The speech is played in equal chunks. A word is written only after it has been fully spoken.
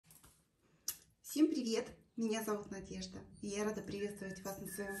Всем привет! Меня зовут Надежда, и я рада приветствовать вас на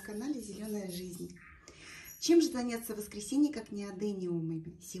своем канале «Зеленая жизнь». Чем же заняться в воскресенье, как не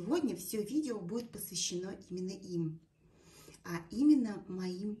адениумами? Сегодня все видео будет посвящено именно им, а именно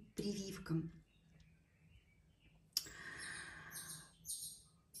моим прививкам.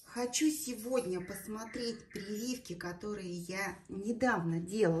 Хочу сегодня посмотреть прививки, которые я недавно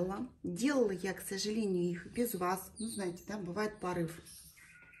делала. Делала я, к сожалению, их без вас. Ну, знаете, да, бывает порыв.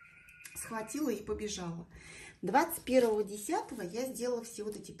 Схватила и побежала. 21.10 я сделала все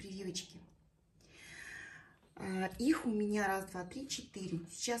вот эти прививочки. Их у меня раз, два, три, четыре.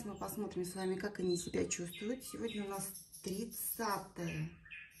 Сейчас мы посмотрим с вами, как они себя чувствуют. Сегодня у нас 30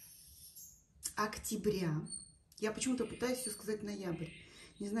 октября. Я почему-то пытаюсь все сказать ноябрь.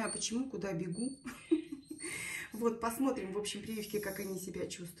 Не знаю почему, куда бегу. Вот, посмотрим, в общем, прививки, как они себя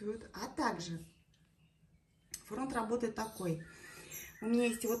чувствуют. А также фронт работы такой. У меня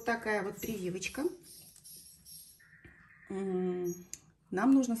есть вот такая вот прививочка. Нам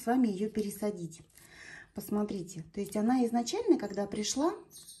нужно с вами ее пересадить. Посмотрите. То есть она изначально, когда пришла,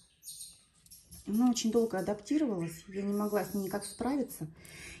 она очень долго адаптировалась. Я не могла с ней никак справиться.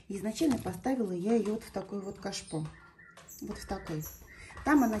 И изначально поставила я ее вот в такой вот кашпо. Вот в такой.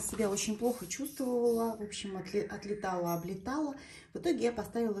 Там она себя очень плохо чувствовала. В общем, отлетала, облетала. В итоге я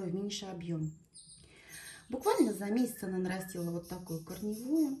поставила ее в меньший объем. Буквально за месяц она нарастила вот такую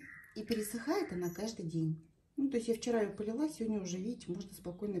корневую. И пересыхает она каждый день. Ну, то есть я вчера ее полила, сегодня уже, видите, можно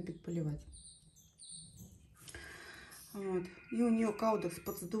спокойно поливать. Вот. И у нее каудекс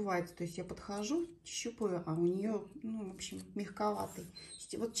подсдувается. То есть я подхожу, щупаю, а у нее, ну, в общем, мягковатый.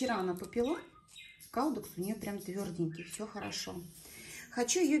 Вот вчера она попила, каудекс у нее прям тверденький, все хорошо.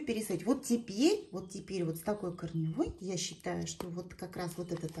 Хочу ее пересадить. Вот теперь вот с такой корневой, я считаю, что вот как раз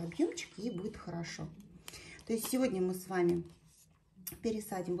вот этот объемчик ей будет хорошо. То есть сегодня мы с вами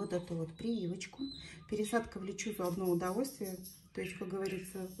пересадим вот эту вот прививочку. Пересадка в лечузу одно удовольствие. То есть, как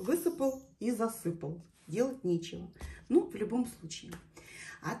говорится, высыпал и засыпал. Делать нечего. Ну, в любом случае.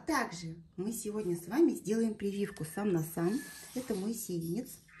 А также мы сегодня с вами сделаем прививку сам на сам. Это мой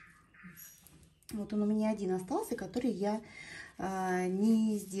сеянец. Вот он у меня один остался, который я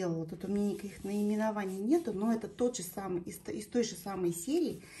не сделала. Тут у меня никаких наименований нету, но это тот же самый, из той же самой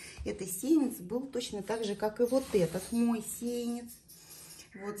серии. Это сеянец был точно так же, как и вот этот мой сеянец.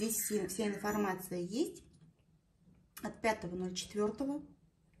 Вот здесь вся информация есть. От 5.04,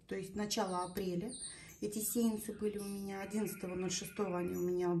 то есть начало апреля. Эти сеянцы были у меня 11.06, они у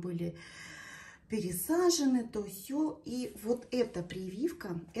меня были пересажены, то все. И вот эта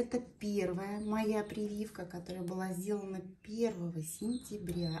прививка, это первая моя прививка, которая была сделана 1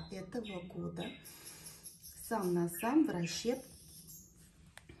 сентября этого года. Сам на сам в расщеп.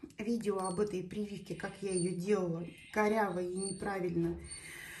 Видео об этой прививке, как я ее делала, коряво и неправильно,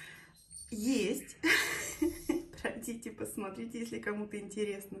 есть. Пройдите, посмотрите, если кому-то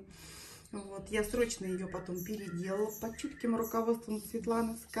интересно. Вот, я срочно ее потом переделала под чутким руководством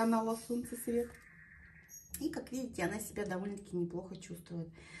Светланы с канала Солнцесвет. И, как видите, она себя довольно-таки неплохо чувствует.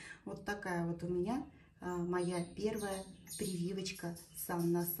 Вот такая вот у меня моя первая прививочка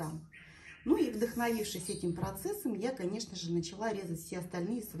сам на сам. Ну и вдохновившись этим процессом, я, конечно же, начала резать все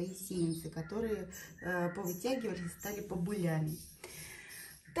остальные свои сеянцы, которые повытягивались, стали побылями.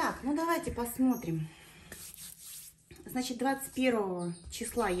 Так, ну давайте посмотрим. Значит, 21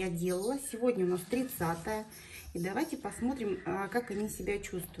 числа я делала, сегодня у нас 30-е. И давайте посмотрим, как они себя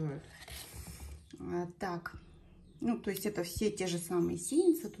чувствуют. Так, ну то есть это все те же самые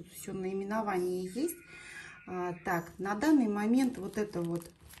сеянцы, тут все наименование есть. Так, на данный момент вот это вот,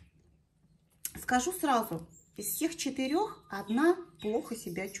 скажу сразу, из всех 4 одна плохо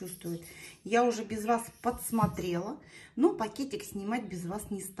себя чувствует. Я уже без вас подсмотрела, но пакетик снимать без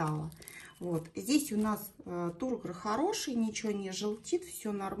вас не стала. Вот. Здесь у нас тургор хороший, ничего не желтит,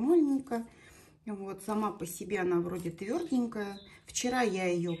 все нормальненько. Вот. Сама по себе она вроде тверденькая. Вчера я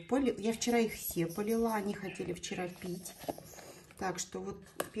ее полила, я вчера их все полила, они хотели вчера пить. Так что вот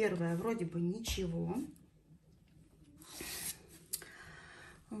первая вроде бы ничего.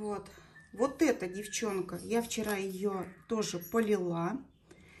 Вот. Вот эта девчонка, я вчера ее тоже полила.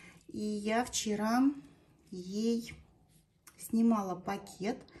 И я вчера ей снимала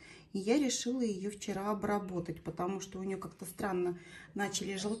пакет. И я решила ее вчера обработать, потому что у нее как-то странно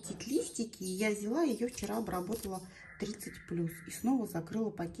начали желтеть листики. И я взяла ее вчера, обработала 30+. И снова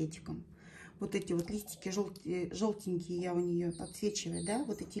закрыла пакетиком. Вот эти вот листики желтенькие я у нее подсвечиваю, да.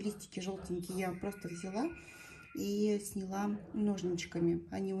 Вот эти листики желтенькие я просто взяла и сняла ножничками.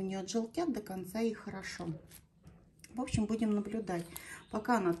 Они у нее отжелтят до конца и хорошо. В общем, будем наблюдать.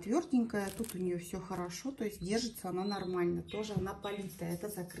 Пока она тверденькая, тут у нее все хорошо, то есть держится она нормально. Тоже она политая, это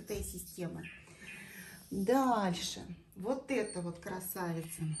закрытая система. Дальше. Вот эта вот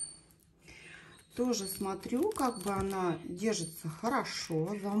красавица. Тоже смотрю, как бы она держится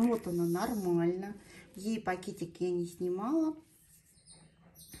хорошо, замотана нормально. Ей пакетик я не снимала.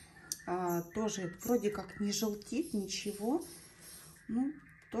 Тоже вроде как не желтит, ничего. Ну,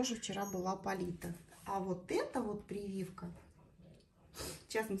 тоже вчера была полита. А вот эта вот прививка.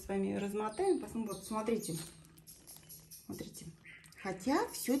 Сейчас мы с вами ее размотаем. Посмотрим. Вот, смотрите. Смотрите. Хотя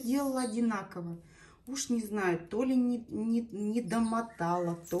все делала одинаково. Уж не знаю, то ли не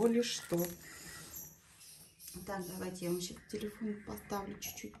домотала, то ли что. Так, давайте я вам сейчас телефон поставлю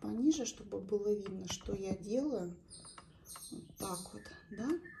чуть-чуть пониже, чтобы было видно, что я делаю. Вот так вот, да?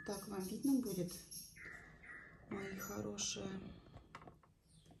 Так вам видно будет, мои хорошие.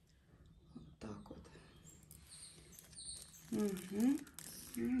 Вот так вот. Угу.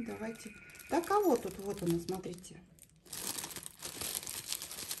 Ну, давайте. Так, а вот тут, вот она, смотрите.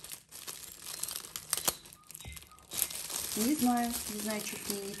 Не знаю, что с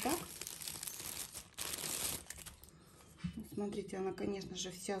ней не так. Смотрите, она, конечно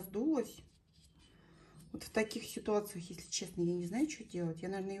же, вся сдулась. Вот в таких ситуациях, если честно, я не знаю, что делать. Я,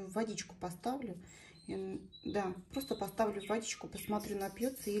 наверное, ее в водичку поставлю. Да, просто поставлю в водичку, посмотрю,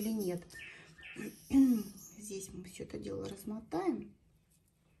 напьется или нет. Здесь мы все это дело размотаем.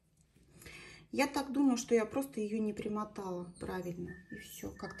 Я так думаю, что я просто ее не примотала правильно. И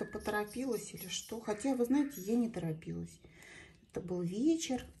все, как-то поторопилась или что. Хотя, вы знаете, я не торопилась. Это был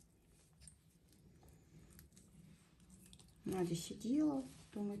вечер. Надя сидела,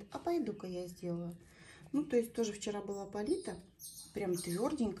 думает, а пойду-ка я сделаю. Ну, то есть тоже вчера была полита. Прям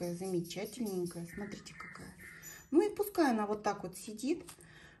тверденькая, замечательненькая. Смотрите, какая. Ну и пускай она вот так вот сидит.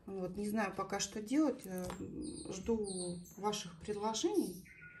 Вот, не знаю пока, что делать. Жду ваших предложений.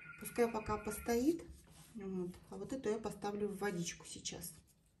 Пускай пока постоит. Вот. А вот эту я поставлю в водичку сейчас.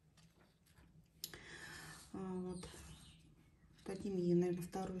 Вот. Дадим ей, наверное,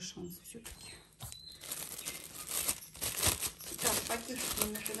 второй шанс все-таки. Так, пакетики мы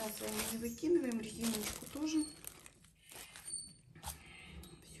никуда с вами не выкидываем. Резиночку тоже.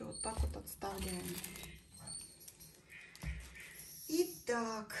 Все, вот так вот отставляем.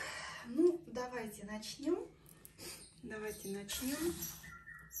 Итак, ну, давайте начнем.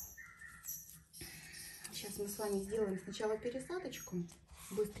 Сейчас мы с вами сделаем сначала пересадочку.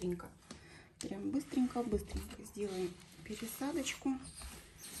 Быстренько. Прям быстренько сделаем пересадочку.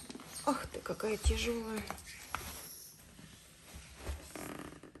 Ах ты, какая тяжелая.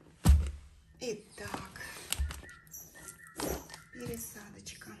 Итак,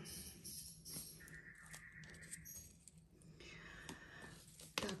 пересадочка.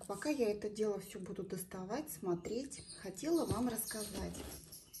 Так, пока я это дело все буду доставать, смотреть, хотела вам рассказать.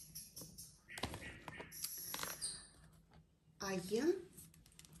 А я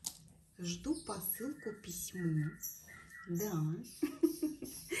жду посылку письмо. Да,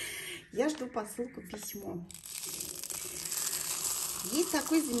 я жду посылку письмо. Есть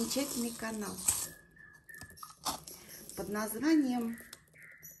такой замечательный канал под названием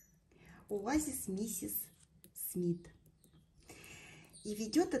 «Оазис миссис Смит». И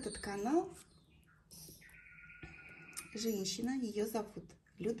ведет этот канал женщина, ее зовут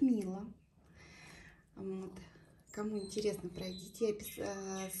Людмила. Вот. Кому интересно, пройдите,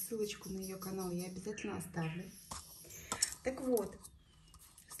 ссылочку на ее канал я обязательно оставлю. Так вот,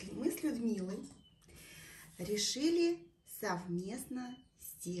 мы с Людмилой решили совместно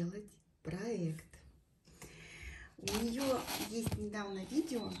сделать проект. У нее есть недавно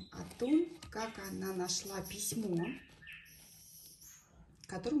видео о том, как она нашла письмо,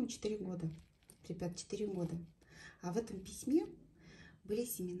 которому 4 года. Ребят, 4 года. А в этом письме были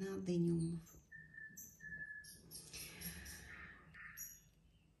семена адениумов.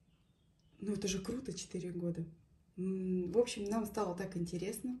 Ну, это же круто, 4 года. В общем, нам стало так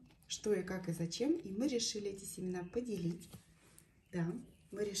интересно, что и как и зачем. И мы решили эти семена поделить. Да,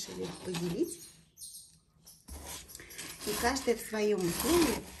 мы решили их поделить. И каждая в своем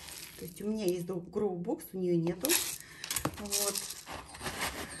условии. То есть у меня есть гроу-бокс, у нее нету. Вот.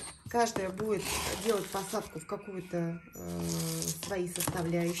 Каждая будет делать посадку в какую-то свои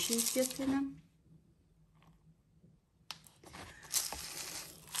составляющие, естественно.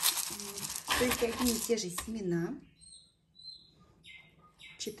 То есть одни и те же семена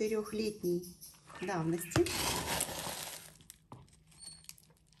 4-летней давности.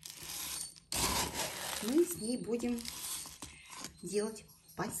 Мы с ней будем делать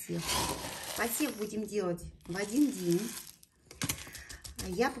посев. Посев будем делать в один день.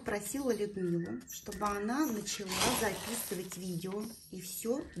 Я попросила Людмилу, чтобы она начала записывать видео и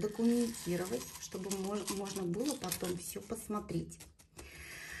все документировать, чтобы можно было потом все посмотреть.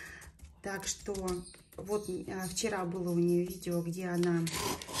 Так что вот вчера было у нее видео, где она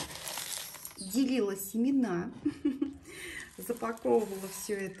делила семена, запаковывала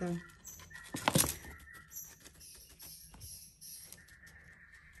все это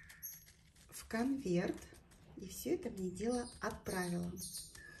в конверт. И все это мне дело отправила.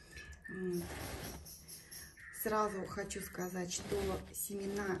 Сразу хочу сказать, что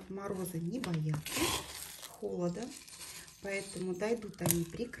семена мороза не боятся, холода, поэтому дойдут они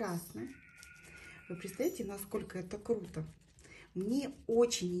прекрасно. Вы представляете, насколько это круто? Мне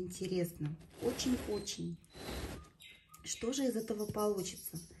очень интересно, очень-очень, что же из этого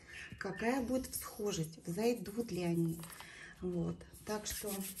получится, какая будет всхожесть, взойдут ли они. Вот, так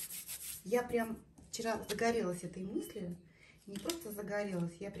что я прям вчера загорелась этой мыслью. Не просто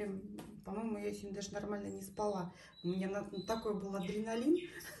загорелась, я прям, по-моему, я сегодня даже нормально не спала. У меня такой был адреналин,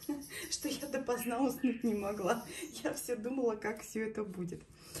 что я допоздна уснуть не могла. Я все думала, как все это будет.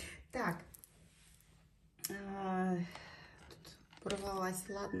 Так, тут порвалась,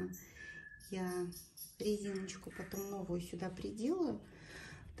 ладно, я резиночку потом новую сюда приделаю.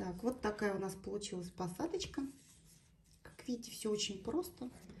 Так, вот такая у нас получилась посадочка. Как видите, все очень просто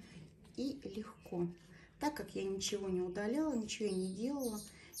и легко. Так как я ничего не удаляла, ничего не делала,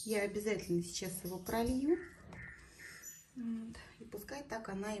 я обязательно сейчас его пролью. Вот. И пускай так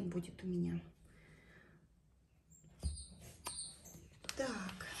она и будет у меня.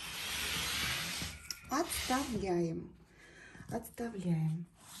 Так, отставляем. Отставляем.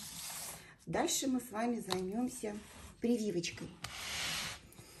 Дальше мы с вами займемся прививочкой.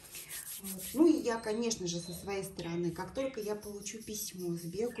 Вот. Ну и я, конечно же, со своей стороны, как только я получу письмо,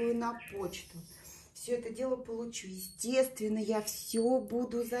 сбегаю на почту, все это дело получу. Естественно, я все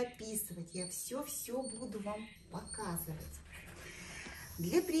буду записывать, я все буду вам показывать.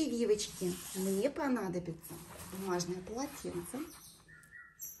 Для прививочки мне понадобится бумажное полотенце,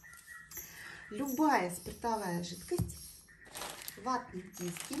 любая спиртовая жидкость, ватные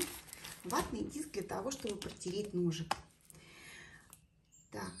диски. Ватный диск для того, чтобы протереть ножик.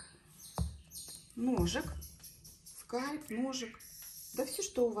 Так, ножик, скальп, ножик, да все,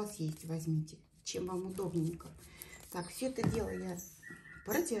 что у вас есть, возьмите, чем вам удобненько. Так, все это дело я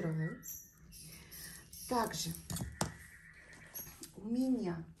протираю. Также у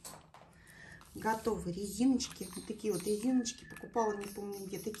меня готовы резиночки. Вот такие вот резиночки покупала, не помню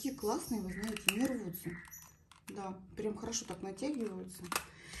где. Такие классные, вы знаете, не рвутся. Да, прям хорошо так натягиваются.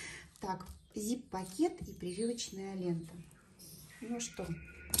 Так, зип-пакет и прививочная лента. Ну что,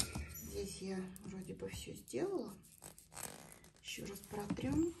 здесь я вроде бы все сделала. Еще раз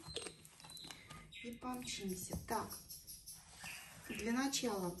протрем и помчимся. Так, для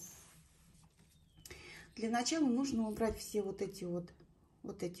начала нужно убрать все вот эти вот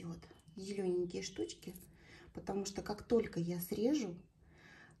зелененькие штучки, потому что как только я срежу,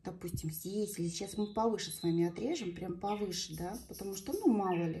 допустим, здесь или сейчас мы повыше с вами отрежем, прям повыше, да, потому что, ну,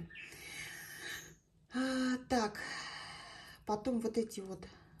 мало ли. Так, потом вот эти вот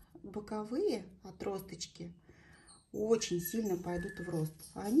боковые отросточки очень сильно пойдут в рост.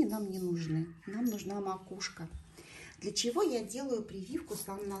 А они нам не нужны. Нам нужна макушка. Для чего я делаю прививку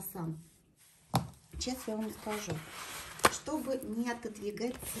сам на сам? Сейчас я вам скажу. Чтобы не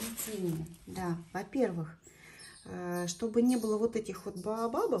отодвигать цветение. Да, во-первых, чтобы не было вот этих вот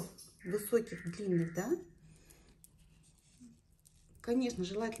баобабов высоких, длинных, да. Конечно,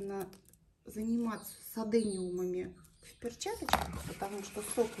 желательно заниматься с адениумами в перчаточках, потому что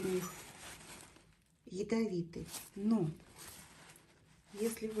сок у них ядовитый. Но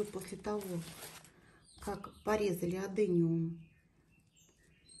если вы после того, как порезали адениум,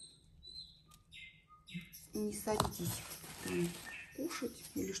 не садитесь кушать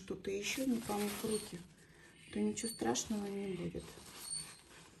или что-то еще, не помыв руки, то ничего страшного не будет.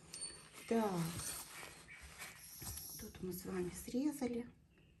 Так, тут мы с вами срезали.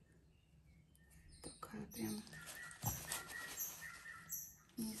 Такая прям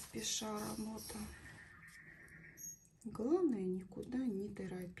не спеша работа. Главное никуда не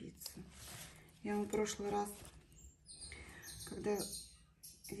торопиться. Я вам в прошлый раз, когда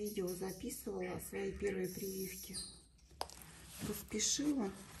видео записывала о своей первой прививке,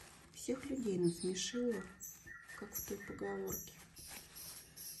 поспешила, всех людей насмешила, как в той поговорке.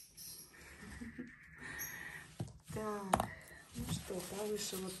 Так, ну что,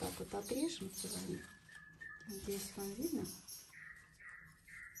 повыше вот так вот отрежем с вами. Здесь вам видно?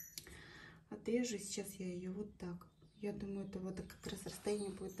 Отрежу сейчас я ее вот так. Я думаю, это вот как раз расстояние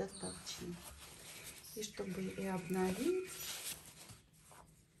будет достаточно. И чтобы и обновить,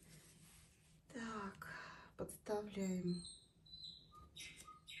 так, подставляем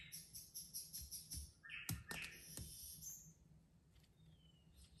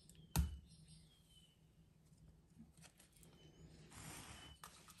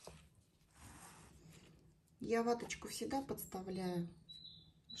Я ваточку всегда подставляю,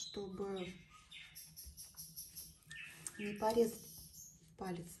 чтобы не порезать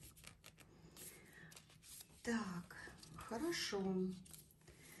палец. Так, хорошо.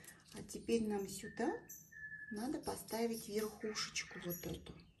 А теперь нам сюда надо поставить верхушечку вот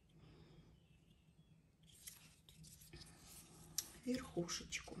эту.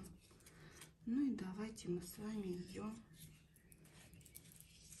 Верхушечку. Ну и давайте мы с вами ее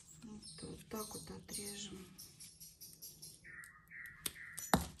вот так вот отрежем.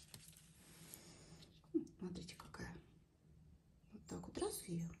 Смотрите, какая. Вот так вот раз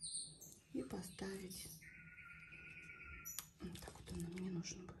ее и поставить. Вот так вот она мне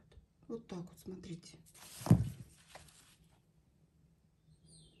нужна будет. Вот так вот, смотрите.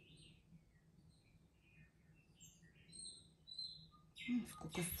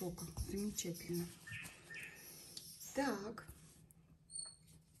 Сколько сока. Замечательно. Так.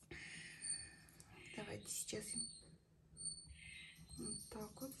 Давайте сейчас вот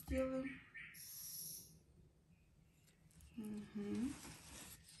так вот сделаем. Угу.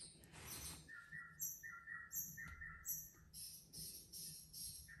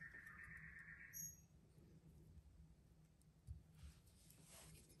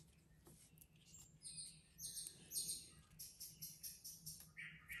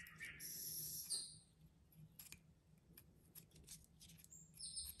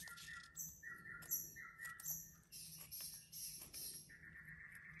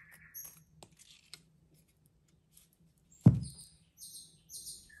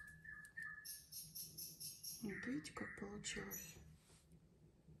 Вот видите, как получилось.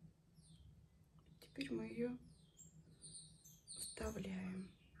 Теперь мы ее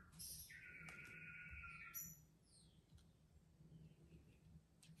вставляем.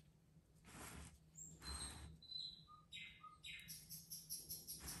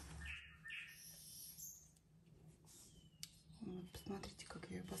 Вот, посмотрите, как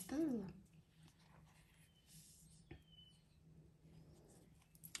я ее поставила.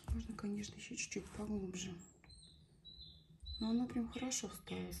 Можно, конечно, еще чуть-чуть поглубже. Но она прям хорошо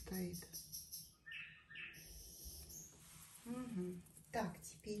стоит. Угу. Так,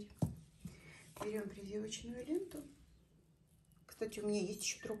 теперь берем прививочную ленту. Кстати, у меня есть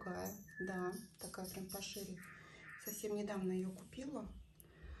еще другая. Да, такая прям пошире. Совсем недавно ее купила.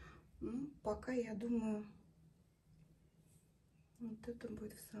 Ну, пока я думаю, вот это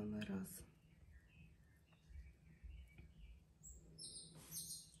будет в самый раз.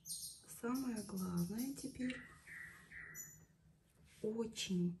 Самое главное теперь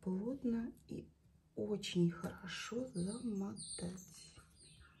очень плотно и очень хорошо замотать.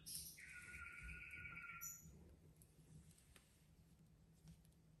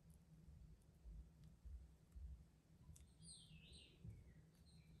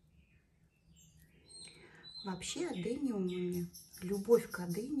 Вообще адениумами, любовь к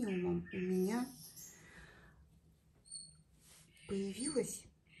адениумам у меня появилась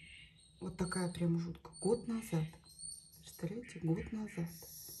вот такая прям жутко год назад. Представляете, год назад.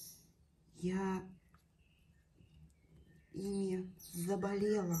 Я ими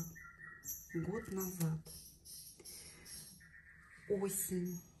заболела год назад.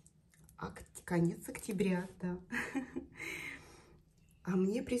 Осень, конец октября, да. А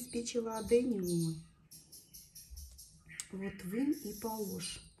мне приспичило адениумы. Вот вынь и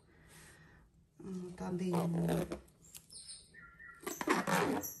положь. Вот адениумы.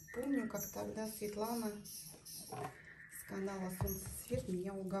 Помню, как тогда Светлана с канала Солнцесвет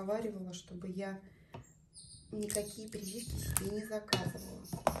меня уговаривала, чтобы я никакие прививки себе не заказывала.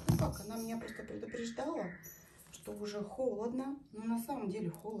 Ну как, она меня просто предупреждала, что уже холодно. Ну, на самом деле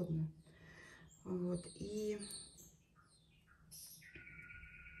холодно. Вот, и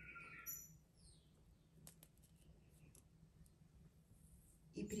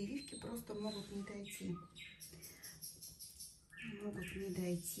прививки просто могут не дойти. Могут не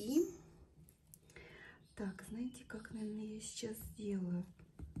дойти. Так, знаете, как, наверное, я сейчас сделаю?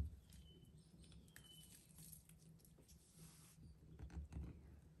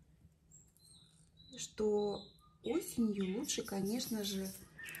 Что осенью лучше, конечно же,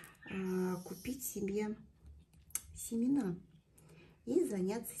 купить себе семена и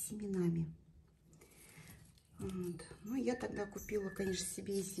заняться семенами. Вот. Ну, я тогда купила, конечно,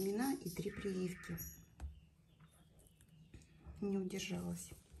 себе и семена, и 3 прививки. Не удержалась.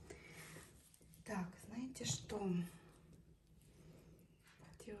 Так, знаете что?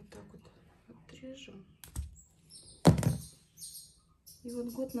 Я вот так вот отрежу. И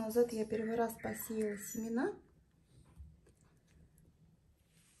вот год назад я первый раз посеяла семена.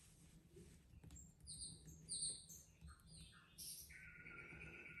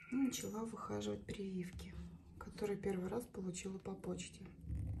 И начала выхаживать прививки. который первый раз получила по почте.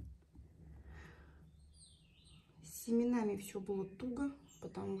 С семенами все было туго,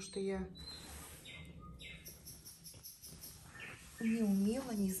 потому что я не умела,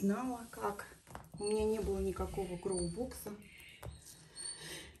 не знала, как. У меня не было никакого гроу-бокса.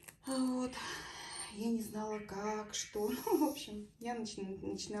 Вот. Я не знала, как, что. Ну, в общем, я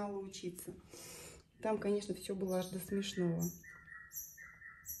начинала учиться. Там, конечно, все было аж до смешного.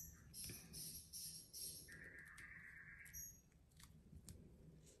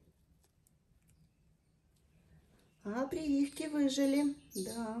 А прививки выжили.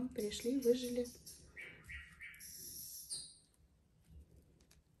 Да, пришли, выжили.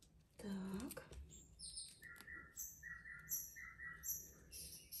 Так.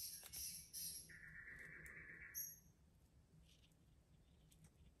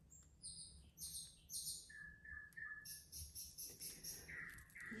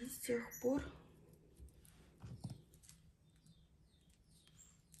 И с тех пор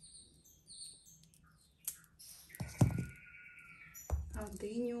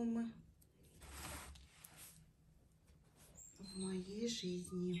адениумы в моей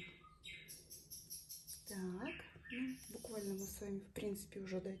жизни. Так, ну, буквально мы с вами, в принципе,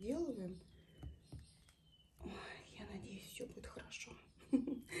 уже доделываем. Ой, я надеюсь, все будет хорошо.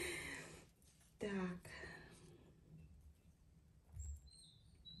 Так.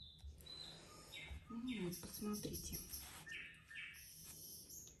 Ну вот, посмотрите.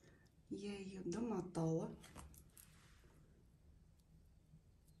 Я ее домотала.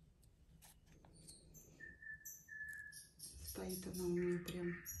 Стоит она у меня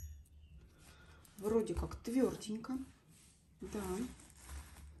прям вроде как тверденько. Да.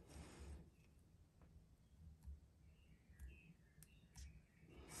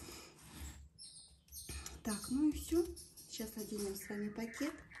 Так, ну и все. Сейчас оденем с вами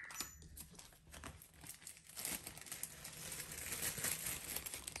пакет.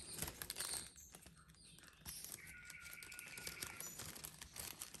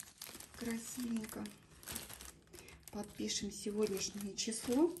 Красивенько подпишем сегодняшнее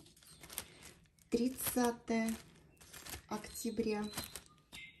число. 30 октября.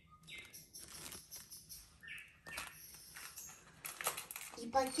 И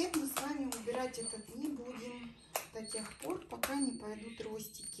пакет мы с вами убирать этот не будем до тех пор, пока не пойдут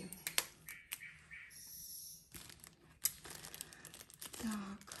ростики.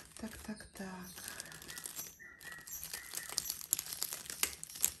 Так.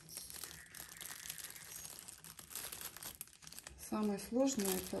 Самое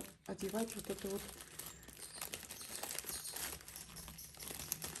сложное — это одевать вот это вот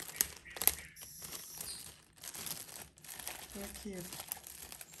пакет.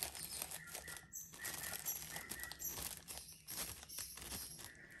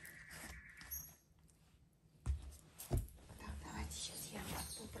 Так, давайте сейчас я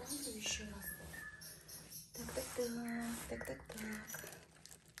поправлю еще раз. Так.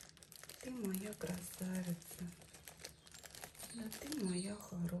 Ты моя красавица. Да ты моя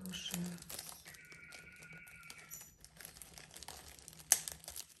хорошая.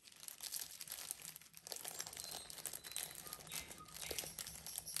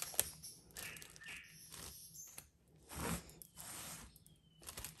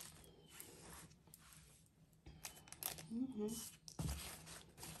 Угу.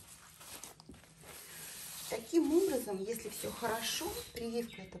 Таким образом, если все хорошо,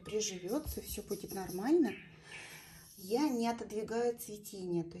 прививка это приживется, все будет нормально, я не отодвигаю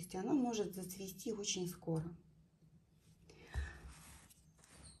цветение, то есть она может зацвести очень скоро.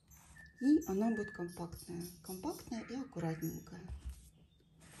 И она будет компактная и аккуратненькая.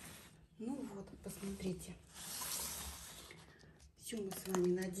 Ну вот, посмотрите. Все мы с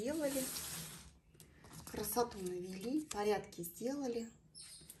вами наделали, красоту навели, порядки сделали.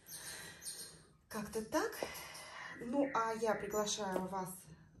 Как-то так. Ну, а я приглашаю вас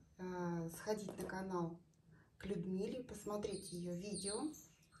сходить на канал к Людмиле, посмотреть ее видео,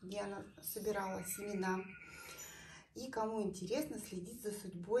 где она собирала семена. И кому интересно, следить за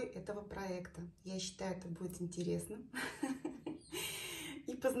судьбой этого проекта. Я считаю, это будет интересно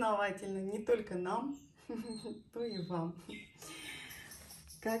и познавательно не только нам, но и вам.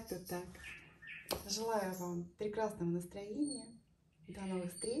 Как-то так. Желаю вам прекрасного настроения. До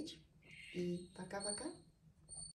новых встреч и пока-пока.